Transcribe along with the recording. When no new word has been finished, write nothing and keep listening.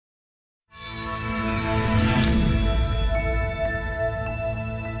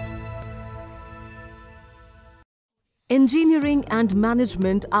Engineering and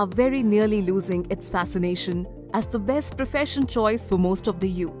management are very nearly losing its fascination as the best profession choice for most of the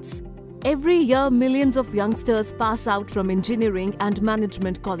youths. Every year, millions of youngsters pass out from engineering and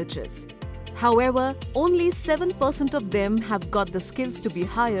management colleges. However, only 7% of them have got the skills to be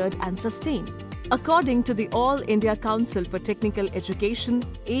hired and sustained. According to the All India Council for Technical Education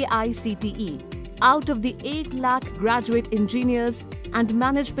 (AICTE), out of the 8 lakh graduate engineers and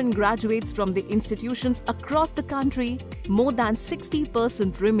management graduates from the institutions across the country, more than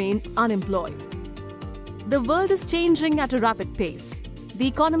 60% remain unemployed. The world is changing at a rapid pace. The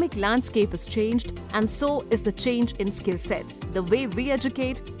economic landscape has changed, and so is the change in skill set. The way we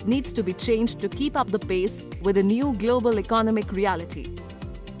educate needs to be changed to keep up the pace with the new global economic reality.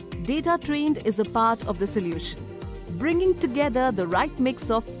 DataTrained is a part of the solution, bringing together the right mix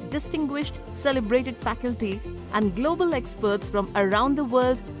of distinguished, celebrated faculty and global experts from around the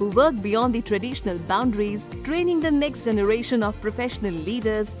world who work beyond the traditional boundaries, training the next generation of professional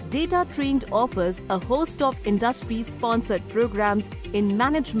leaders. DataTrained offers a host of industry-sponsored programs in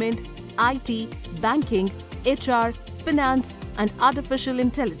management, IT, banking, HR, finance, and artificial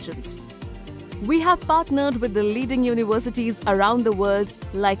intelligence. We have partnered with the leading universities around the world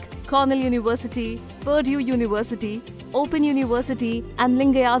like Cornell University, Purdue University, Open University, and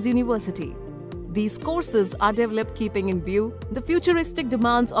Lingayas University. These courses are developed keeping in view the futuristic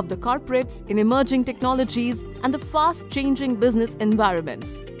demands of the corporates in emerging technologies and the fast-changing business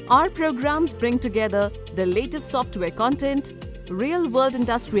environments. Our programs bring together the latest software content, real-world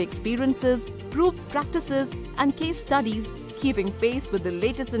industry experiences, proved practices, and case studies, keeping pace with the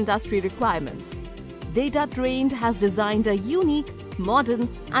latest industry requirements. DataTrained has designed a unique, modern,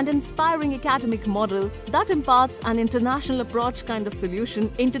 and inspiring academic model that imparts an international approach kind of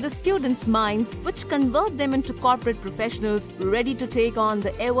solution into the students' minds, which convert them into corporate professionals ready to take on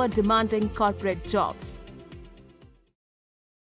the ever-demanding corporate jobs.